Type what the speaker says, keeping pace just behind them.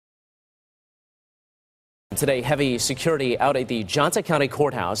Today, heavy security out at the Johnson County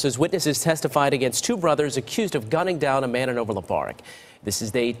Courthouse as witnesses testified against two brothers accused of gunning down a man in Overland Park. This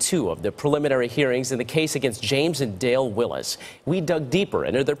is day 2 of the preliminary hearings in the case against James and Dale Willis. We dug deeper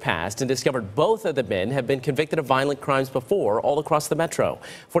into their past and discovered both of the men have been convicted of violent crimes before all across the metro.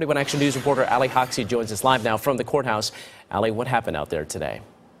 41 Action News reporter Ali Hoxie joins us live now from the courthouse. Ali, what happened out there today?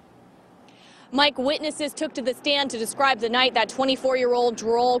 Mike, witnesses took to the stand to describe the night that 24-year-old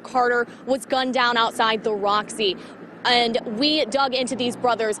Joel Carter was gunned down outside the Roxy. And we dug into these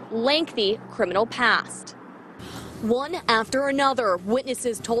brothers' lengthy criminal past. One after another,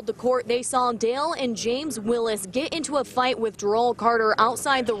 witnesses told the court they saw Dale and James Willis get into a fight with Joel Carter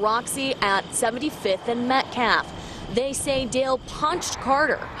outside the Roxy at 75th and Metcalf. They say Dale punched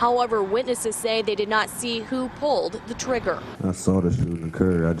Carter. However, witnesses say they did not see who pulled the trigger. I saw the shooting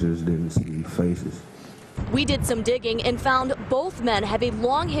occur. I just didn't see faces. We did some digging and found both men have a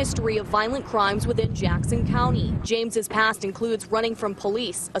long history of violent crimes within Jackson County. James's past includes running from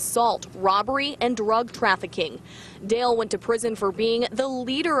police, assault, robbery, and drug trafficking. Dale went to prison for being the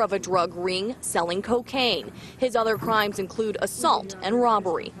leader of a drug ring selling cocaine. His other crimes include assault and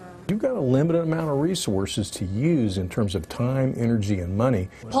robbery. You've got a limited amount of resources to use in terms of time, energy, and money.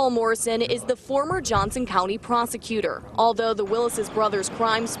 Paul Morrison is the former Johnson County prosecutor. Although the Willis brothers'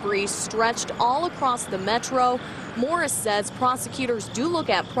 crime spree stretched all across the metro, Morris says prosecutors do look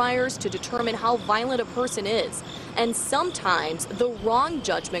at priors to determine how violent a person is, and sometimes the wrong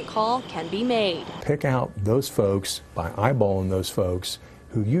judgment call can be made. Pick out those folks by eyeballing those folks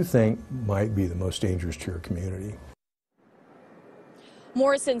who you think might be the most dangerous to your community.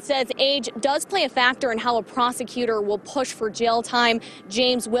 Morrison says age does play a factor in how a prosecutor will push for jail time.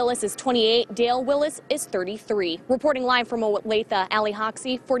 James Willis is 28, Dale Willis is 33. Reporting live from Olathe, Ali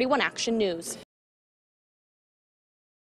Hoxie, 41 Action News.